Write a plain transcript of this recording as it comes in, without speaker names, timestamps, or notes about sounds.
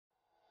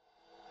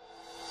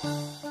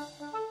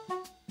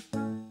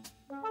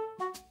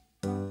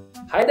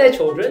Hi there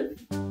children!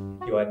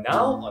 You are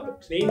now on the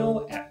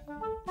Plano app,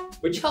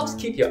 which helps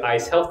keep your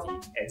eyes healthy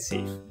and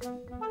safe.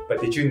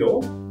 But did you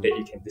know that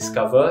you can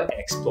discover and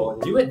explore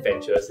new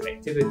adventures and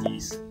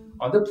activities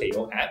on the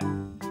Plano app?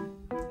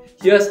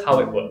 Here's how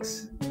it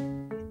works.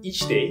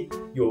 Each day,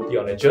 you will be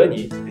on a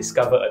journey to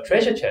discover a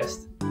treasure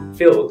chest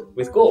filled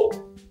with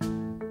gold.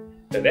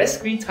 The less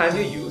screen time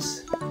you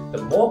use,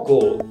 the more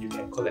gold you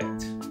can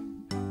collect.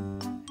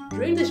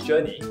 During this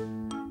journey,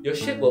 your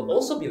ship will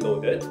also be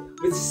loaded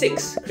with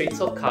 6 crates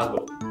of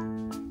cargo.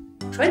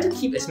 Try to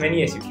keep as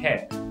many as you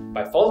can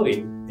by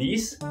following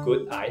these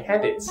good eye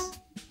habits.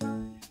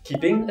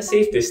 Keeping a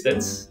safe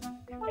distance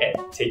and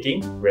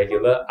taking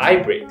regular eye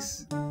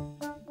breaks.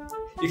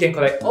 You can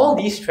collect all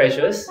these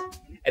treasures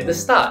at the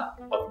start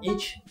of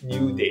each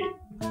new day.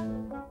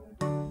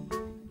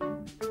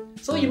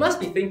 So you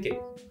must be thinking,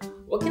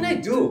 what can I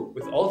do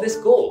with all this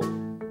gold?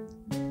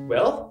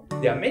 Well,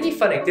 there are many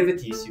fun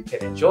activities you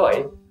can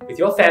enjoy with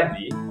your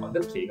family on the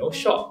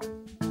planoShop.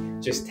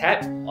 Just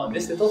tap on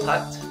this little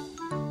hut,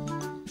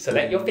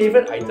 select your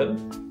favorite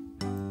item,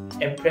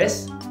 and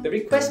press the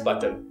request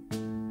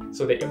button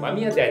so that your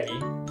mommy or daddy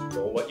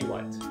know what you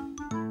want.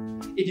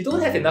 If you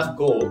don't have enough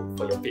gold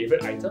for your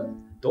favorite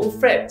item, don't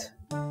fret.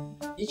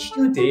 Each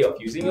new day of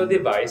using your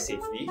device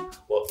safely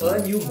will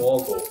earn you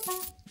more gold.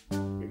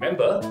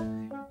 Remember,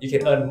 you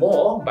can earn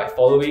more by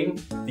following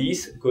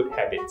these good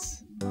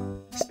habits.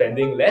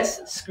 Spending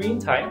less screen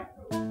time,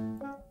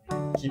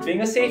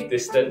 keeping a safe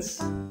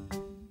distance,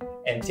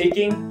 and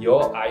taking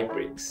your eye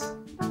breaks.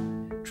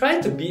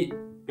 Try to beat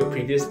your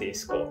previous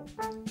day's score.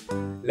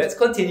 Let's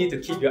continue to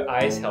keep your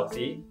eyes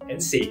healthy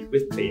and safe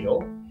with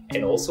Plano,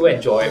 and also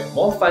enjoy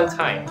more fun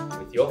time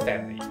with your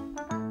family.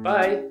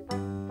 Bye!